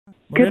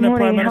Good Morena,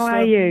 Prime morning. How Minister.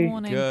 are you?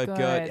 Morning,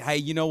 Good. Hey,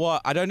 you know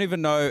what? I don't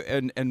even know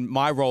in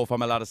my role if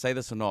I'm allowed to say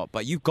this or not,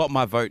 but you've got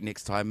my vote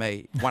next time,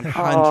 mate.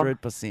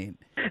 100%.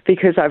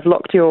 Because I've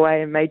locked you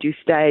away and made you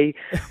stay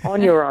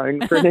on your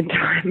own for an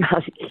entire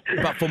month.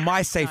 But for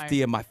my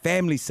safety and my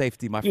family's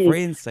safety, my Yes.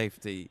 friends'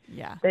 safety,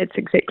 Yeah. That's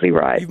exactly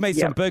right. you've made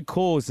some big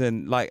calls,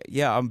 and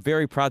I'm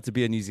very proud to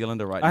be a New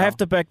Zealander right now. I have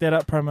to back that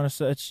up, Prime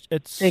Minister. It's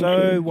Thank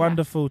so you.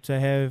 wonderful to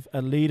have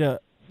a leader,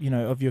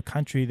 of your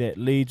country that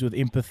leads with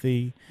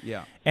empathy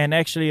Yeah. and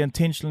actually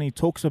intentionally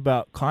talks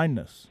about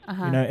kindness,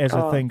 as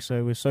a Oh. thing.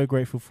 So we're so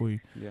grateful for you.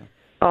 Yeah.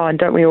 Oh, and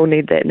don't we all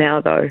need that now,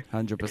 though?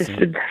 100%.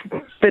 Just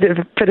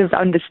a bit of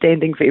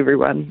understanding for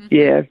everyone.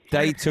 Yeah.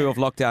 Day 2 of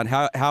lockdown.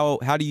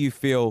 How do you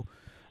feel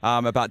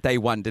about day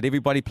 1? Did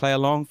everybody play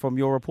along from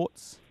your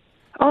reports?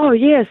 Oh,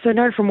 yeah. So,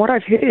 no, from what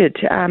I've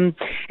heard, and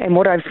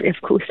what I've,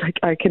 of course,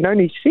 I can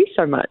only see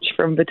so much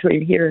from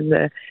between here and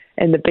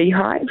the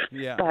beehive.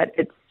 Yeah. But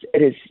it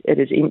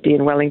is empty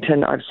in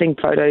Wellington. I've seen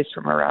photos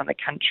from around the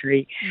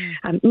country,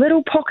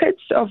 little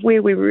pockets of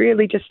where we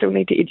really just still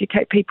need to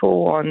educate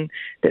people on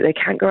that they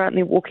can't go out in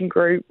their walking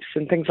groups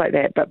and things like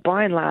that. But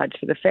by and large,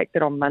 for the fact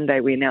that on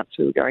Monday we announced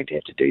we were going to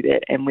have to do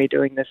that and we're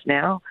doing this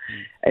now,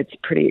 it's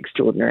pretty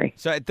extraordinary.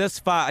 So at this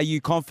far, are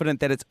you confident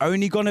that it's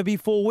only going to be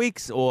 4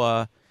 weeks,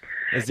 or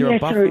is there a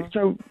buffer?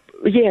 So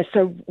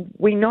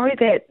we know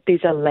that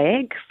there's a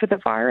lag for the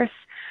virus.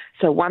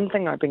 So one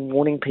thing I've been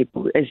warning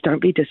people is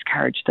don't be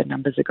discouraged. The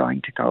numbers are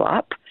going to go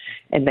up,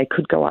 and they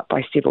could go up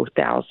by several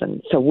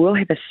thousand. So we'll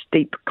have a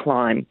steep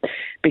climb,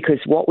 because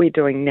what we're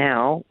doing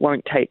now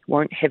won't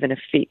have an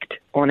effect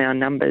on our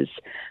numbers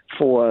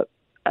for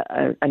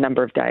a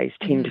number of days,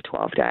 10 to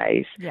 12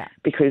 days. Yeah.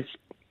 Because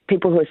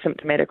people who are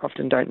symptomatic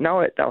often don't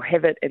know it. They'll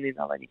have it, and then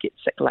they'll only get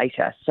sick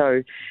later.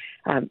 So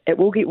it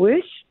will get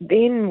worse.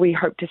 Then we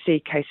hope to see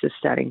cases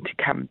starting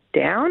to come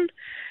down.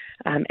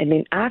 And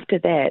then after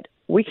that,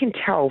 we can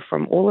tell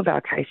from all of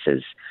our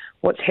cases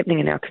what's happening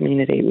in our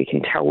community. We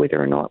can tell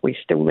whether or not we're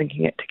still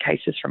linking it to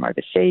cases from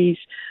overseas.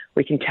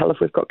 We can tell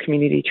if we've got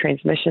community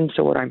transmission.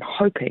 So what I'm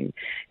hoping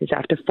is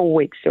after 4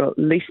 weeks, there'll at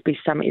least be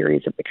some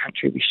areas of the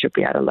country we should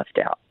be able to lift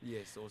out.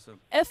 Yes, awesome.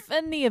 If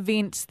in the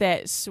event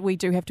that we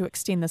do have to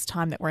extend this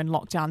time that we're in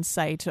lockdown,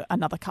 say, to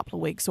another couple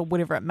of weeks or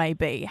whatever it may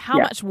be, how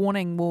much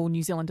warning will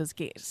New Zealanders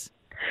get?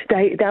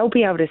 They'll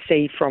be able to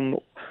see from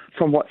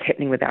what's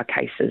happening with our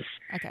cases.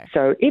 Okay.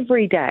 So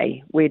every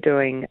day we're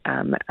doing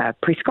a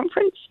press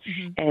conference,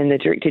 and the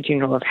Director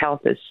General of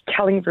Health is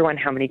telling everyone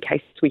how many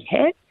cases we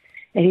have,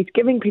 and he's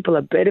giving people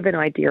a bit of an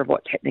idea of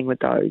what's happening with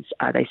those.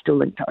 Are they still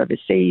linked to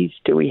overseas?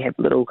 Do we have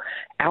little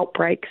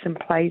outbreaks in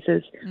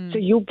places? So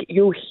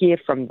you'll hear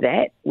from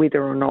that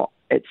whether or not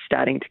it's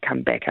starting to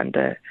come back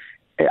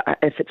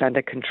if it's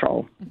under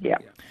control. Yeah.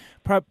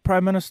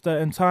 Prime Minister,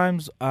 in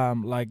times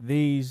like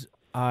these,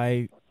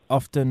 I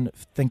often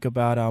think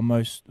about our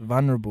most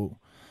vulnerable.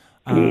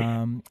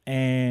 And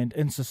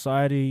in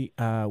society,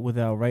 with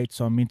our rates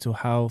on mental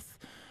health,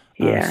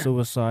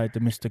 suicide,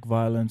 domestic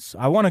violence,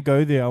 I want to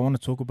go there. I want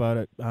to talk about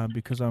it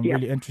because I'm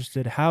really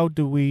interested. How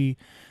do we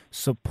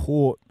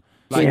support?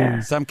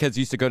 Some kids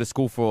used to go to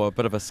school for a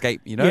bit of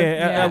escape,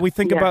 we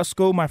think about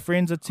school. My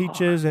friends are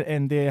teachers,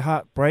 and their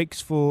heart breaks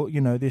for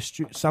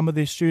some of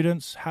their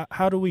students.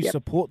 How do we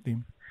support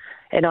them?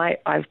 And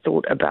I've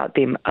thought about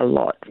them a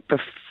lot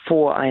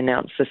before I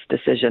announced this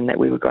decision that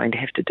we were going to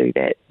have to do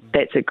that.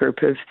 That's a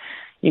group of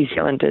New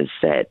Zealanders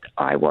that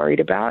I worried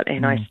about,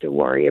 and I still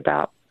worry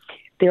about.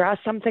 There are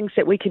some things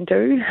that we can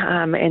do,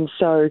 and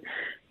so,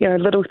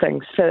 little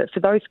things. For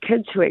those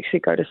kids who actually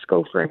go to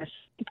school for an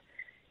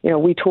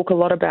we talk a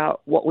lot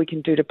about what we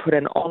can do to put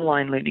in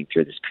online learning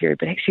through this period,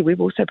 but actually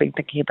we've also been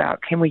thinking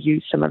about, can we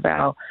use some of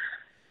our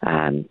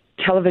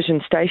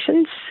television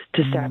stations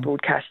to start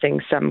broadcasting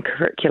some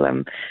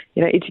curriculum,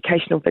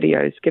 educational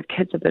videos, give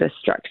kids a bit of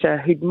structure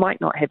who might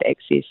not have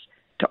access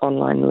to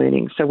online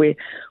learning. So we're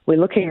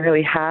looking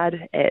really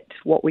hard at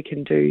what we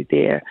can do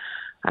there.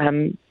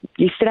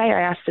 Yesterday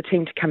I asked the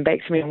team to come back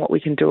to me on what we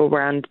can do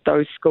around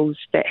those schools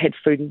that had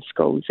food in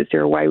schools. Is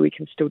there a way we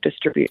can still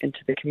distribute into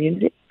the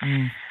community?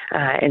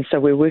 And so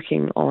we're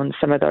working on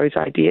some of those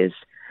ideas.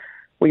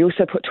 We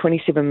also put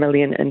 27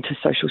 million into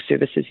social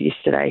services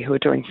yesterday who are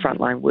doing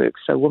frontline work.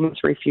 So Women's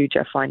Refuge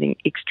are finding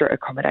extra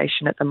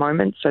accommodation at the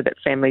moment so that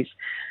families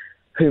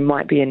who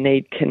might be in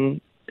need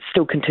can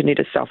still continue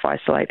to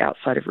self-isolate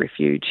outside of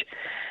refuge.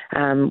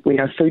 We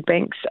know food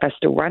banks are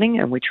still running,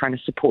 and we're trying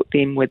to support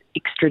them with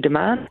extra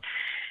demand.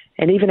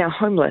 And even our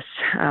homeless,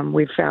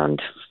 we've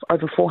found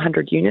over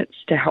 400 units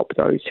to help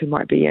those who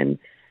might be in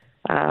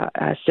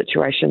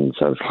situations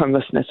of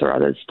homelessness or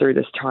others through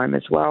this time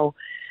as well.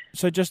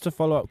 So just to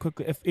follow up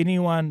quickly, if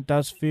anyone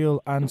does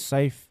feel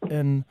unsafe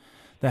in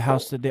the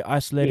house that they're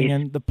isolating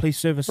in, the police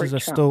services are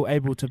still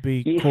able to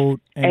be called?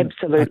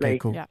 Absolutely. Okay,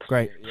 cool. Yep.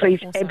 Great. Please,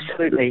 Awesome.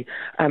 absolutely.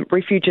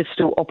 Refuge is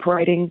still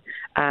operating.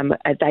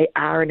 They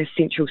are an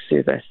essential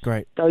service.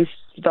 Great.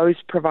 Those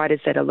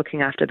providers that are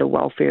looking after the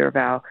welfare of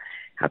our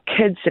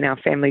kids and our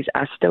families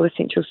are still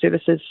essential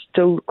services.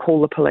 Still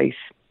call the police.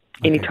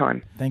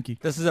 anytime. Thank you.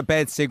 This is a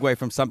bad segue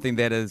from something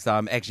that is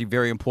actually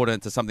very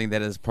important to something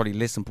that is probably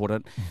less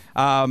important.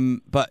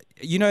 But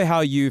you know how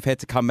you've had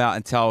to come out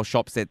and tell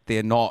shops that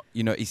they're not,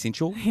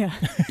 essential? Yeah.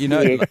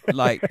 Yes.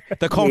 Like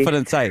the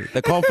confidence,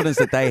 the confidence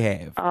that they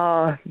have.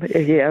 Oh,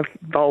 yeah,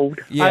 bold.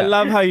 Yeah. I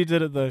love how you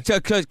did it, though. So,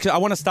 'cause I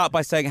want to start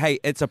by saying, hey,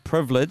 it's a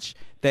privilege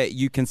that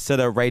you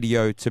consider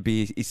radio to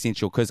be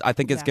essential, because I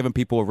think it's given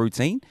people a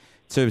routine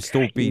to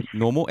still be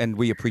normal, and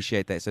we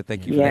appreciate that. So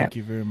thank you for that. Thank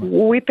you very much.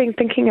 We've been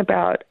thinking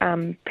about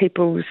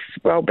people's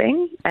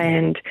well-being,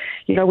 and,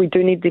 we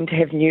do need them to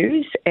have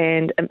news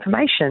and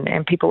information,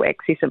 and people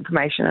access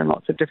information in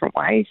lots of different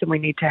ways, and we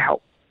need to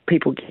help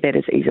people get that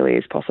as easily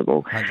as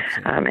possible.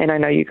 100%. And I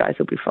know you guys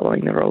will be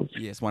following the rules.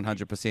 Yes,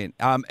 100%.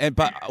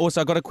 But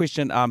also, I got a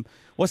question.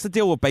 What's the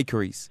deal with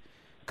bakeries?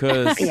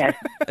 Because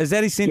is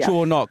that essential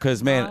or not?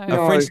 Because, man,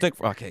 No. a French stick...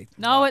 Okay.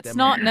 No, it's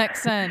not,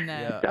 Nixon.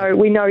 So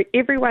we know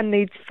everyone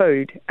needs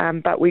food,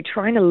 but we're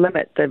trying to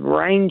limit the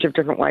range of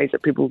different ways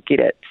that people get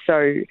it.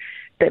 So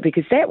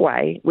because that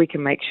way we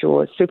can make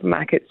sure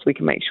supermarkets, we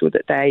can make sure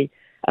that they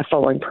are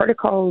following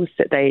protocols,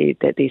 that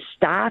their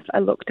staff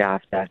are looked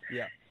after.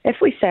 Yeah. If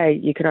we say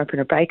you can open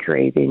a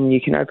bakery, then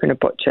you can open a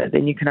butcher,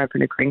 then you can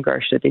open a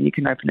greengrocer, then you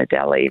can open a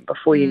deli.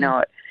 Before you know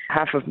it,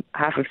 half of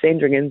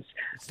Sandringhams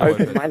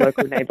open in my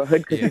local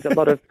neighbourhood, because there's a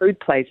lot of food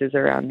places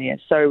around there.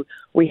 So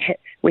we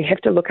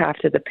have to look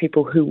after the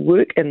people who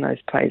work in those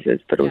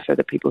places, but also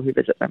the people who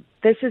visit them.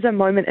 This is a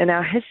moment in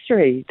our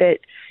history that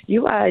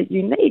you are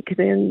unique.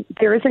 Then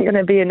there isn't going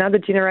to be another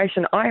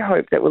generation, I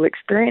hope, that will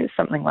experience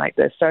something like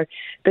this. So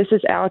this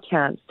is our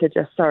chance to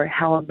just show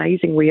how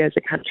amazing we as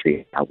a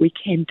country are. We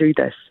can do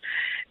this,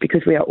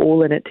 because we are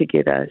all in it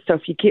together. So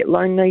if you get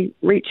lonely,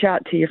 reach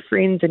out to your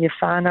friends and your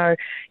whānau,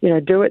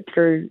 do it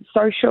through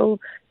social,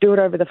 do it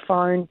over the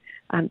phone,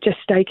 just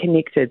stay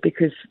connected,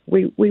 because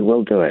we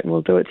will do it, and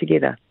we'll do it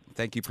together.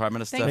 Thank you, Prime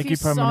Minister. Thank you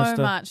Prime so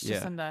Minister. much, Yeah.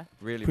 Jacinda.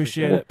 Really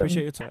Appreciate it.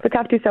 Appreciate your time. Look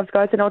after yourselves,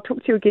 guys, and I'll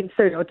talk to you again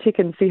soon. I'll check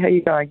in and see how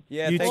you're going.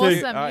 Yeah, You thank too. you.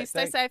 Awesome. All right, You stay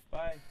thanks. safe.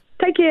 Bye.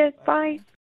 Take care. Bye.